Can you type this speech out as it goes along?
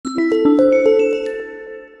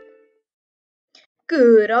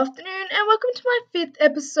Good afternoon, and welcome to my fifth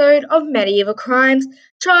episode of Medieval Crimes,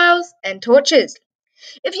 Trials, and Tortures.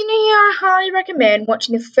 If you're new here, I highly recommend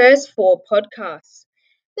watching the first four podcasts.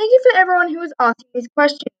 Thank you for everyone who was asking these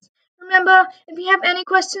questions. Remember, if you have any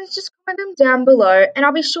questions, just comment them down below, and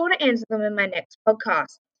I'll be sure to answer them in my next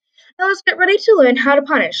podcast. Now let's get ready to learn how to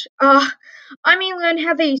punish. Learn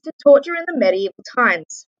how they used to torture in the medieval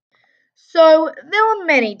times. So, there were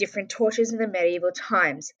many different tortures in the medieval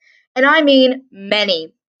times, and I mean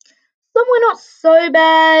many. Some were not so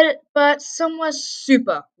bad, but some were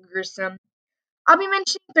super gruesome. I'll be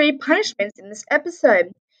mentioning three punishments in this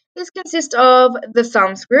episode. These consist of the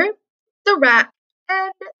thumbscrew, the rack,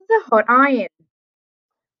 and the hot iron.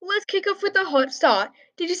 Let's kick off with the hot start.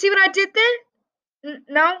 Did you see what I did there?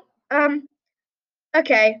 No?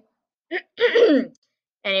 Okay.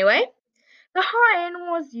 Anyway, the hot iron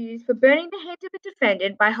was used for burning the hands of a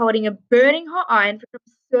defendant by holding a burning hot iron for an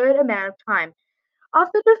absurd amount of time.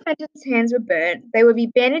 After the defendant's hands were burnt, they would be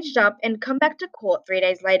bandaged up and come back to court 3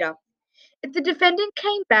 days later. If the defendant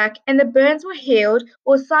came back and the burns were healed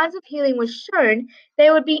or signs of healing were shown,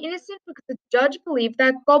 they would be innocent because the judge believed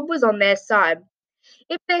that God was on their side.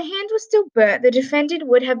 If their hands were still burnt, the defendant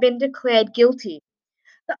would have been declared guilty.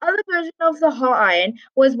 The other version of the hot iron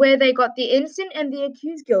was where they got the innocent and the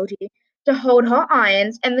accused guilty to hold hot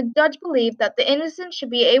irons, and the judge believed that the innocent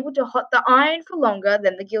should be able to hot the iron for longer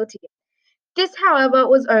than the guilty. This, however,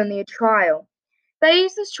 was only a trial. They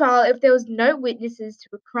used this trial if there was no witnesses to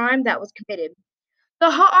a crime that was committed.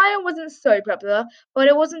 The hot iron wasn't so popular, but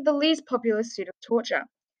it wasn't the least popular suit of torture.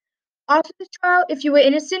 After the trial, if you were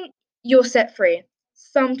innocent, you're set free.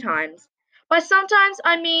 Sometimes. By sometimes,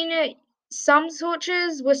 I mean some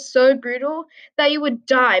tortures were so brutal that you would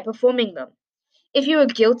die performing them. If you were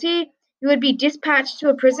guilty, you would be dispatched to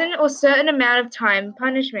a prison or certain amount of time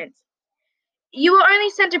punishments. You were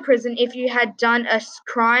only sent to prison if you had done a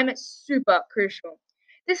crime super crucial.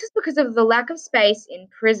 This is because of the lack of space in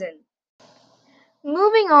prison.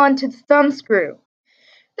 Moving on to the thumbscrew.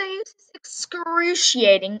 They used this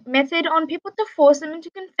excruciating method on people to force them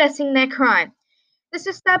into confessing their crime. This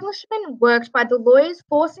establishment worked by the lawyers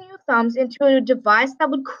forcing your thumbs into a device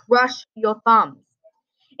that would crush your thumbs.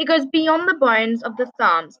 It goes beyond the bones of the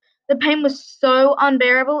thumbs. The pain was so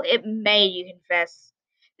unbearable it made you confess.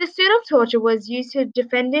 This suit of torture was used to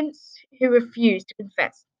defendants who refused to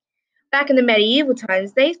confess. Back in the medieval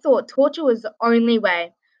times, they thought torture was the only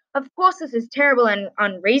way. Of course, this is terrible and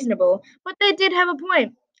unreasonable, but they did have a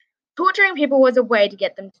point. Torturing people was a way to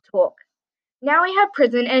get them to talk. Now we have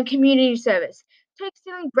prison and community service. Take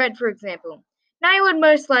stealing bread, for example. Now you would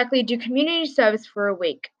most likely do community service for a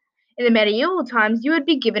week. In the medieval times, you would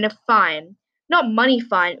be given a fine. Not money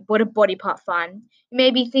fine, but a body part fine. You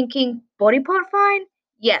may be thinking, body part fine?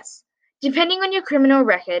 Yes. Depending on your criminal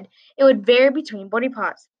record, it would vary between body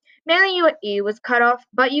parts. Mainly your ear was cut off,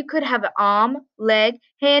 but you could have an arm, leg,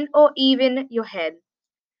 hand, or even your head.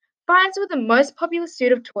 Fines were the most popular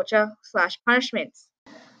suit of torture/punishments.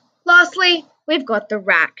 Lastly, we've got the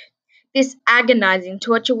rack. This agonizing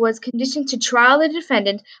torture was conditioned to trial the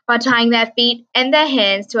defendant by tying their feet and their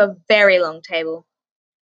hands to a very long table.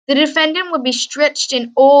 The defendant would be stretched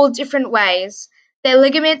in all different ways. Their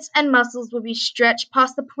ligaments and muscles would be stretched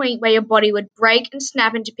past the point where your body would break and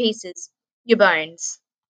snap into pieces, your bones.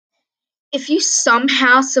 If you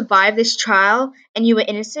somehow survived this trial and you were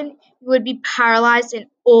innocent, you would be paralyzed and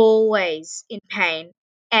always in pain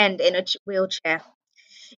and in a wheelchair.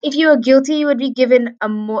 If you were guilty, you would be given a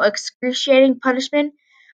more excruciating punishment.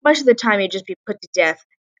 Most of the time, you'd just be put to death.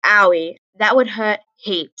 Owie, that would hurt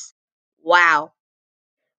heaps. Wow.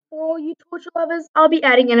 For all you torture lovers, I'll be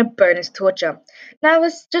adding in a bonus torture. Now,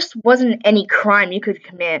 this just wasn't any crime you could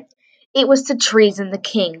commit. It was to treason the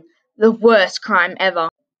king, the worst crime ever.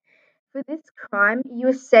 For this crime, you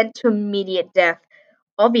were sent to immediate death.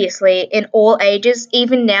 Obviously, in all ages,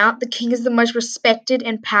 even now, the king is the most respected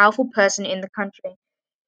and powerful person in the country.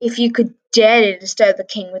 If you could dare to disturb the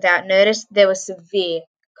king without notice, there were severe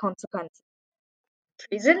consequences.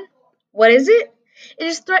 Treason? What is it? It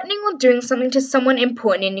is threatening or doing something to someone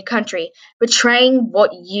important in your country, betraying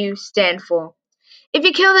what you stand for. If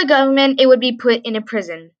you kill the government, it would be put in a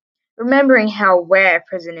prison, remembering how rare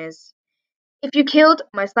prison is. If you killed,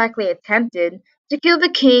 most likely attempted, to kill the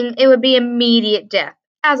king, it would be immediate death.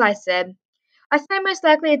 As I said, I say most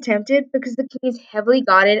likely attempted because the king is heavily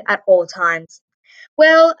guarded at all times.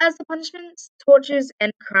 Well, as the punishments, tortures,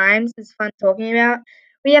 and crimes is fun talking about,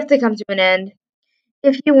 we have to come to an end.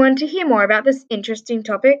 If you want to hear more about this interesting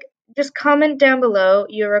topic, just comment down below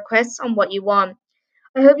your requests on what you want.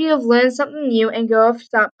 I hope you have learned something new and go off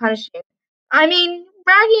start punishing. Bragging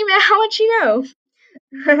about how much you know.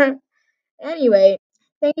 Anyway,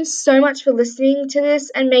 thank you so much for listening to this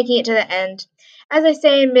and making it to the end. As I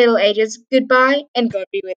say in Middle Ages, goodbye and God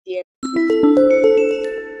be with you.